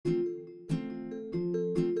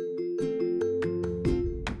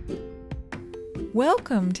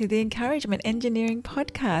Welcome to the Encouragement Engineering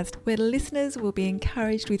Podcast, where listeners will be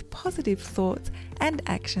encouraged with positive thoughts and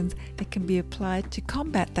actions that can be applied to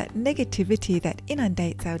combat that negativity that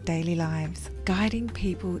inundates our daily lives, guiding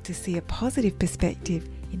people to see a positive perspective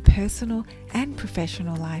in personal and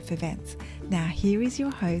professional life events. Now here is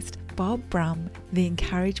your host, Bob Brum, the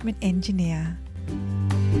Encouragement Engineer.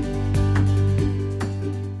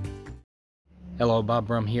 Hello, Bob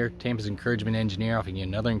Brum here, Tampa's Encouragement Engineer, offering you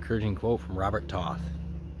another encouraging quote from Robert Toth.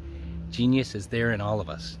 Genius is there in all of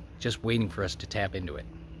us, just waiting for us to tap into it.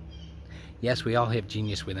 Yes, we all have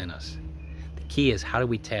genius within us. The key is, how do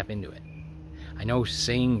we tap into it? I know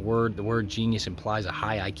saying the word genius implies a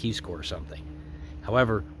high IQ score or something.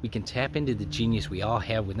 However, we can tap into the genius we all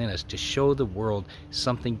have within us to show the world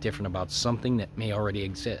something different about something that may already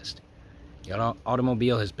exist. The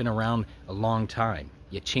automobile has been around a long time,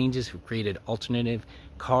 yet changes have created alternative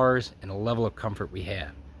cars and a level of comfort we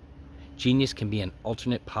have. Genius can be an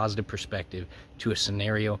alternate positive perspective to a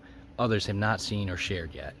scenario others have not seen or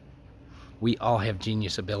shared yet. We all have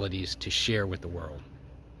genius abilities to share with the world.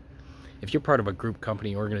 If you're part of a group,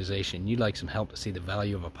 company, organization, and you'd like some help to see the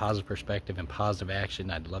value of a positive perspective and positive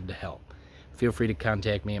action, I'd love to help. Feel free to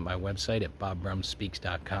contact me at my website at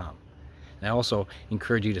bobbrumspeaks.com. And I also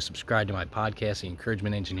encourage you to subscribe to my podcast, the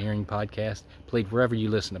Encouragement Engineering Podcast, played wherever you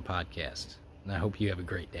listen to podcasts. And I hope you have a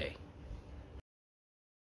great day.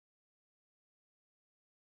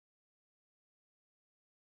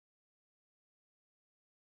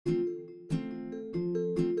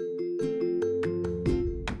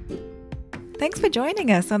 Thanks for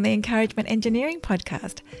joining us on the Encouragement Engineering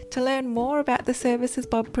Podcast. To learn more about the services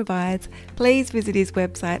Bob provides, please visit his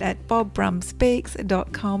website at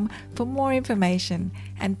bobbrumspeaks.com for more information.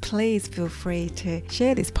 And please feel free to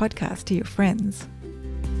share this podcast to your friends.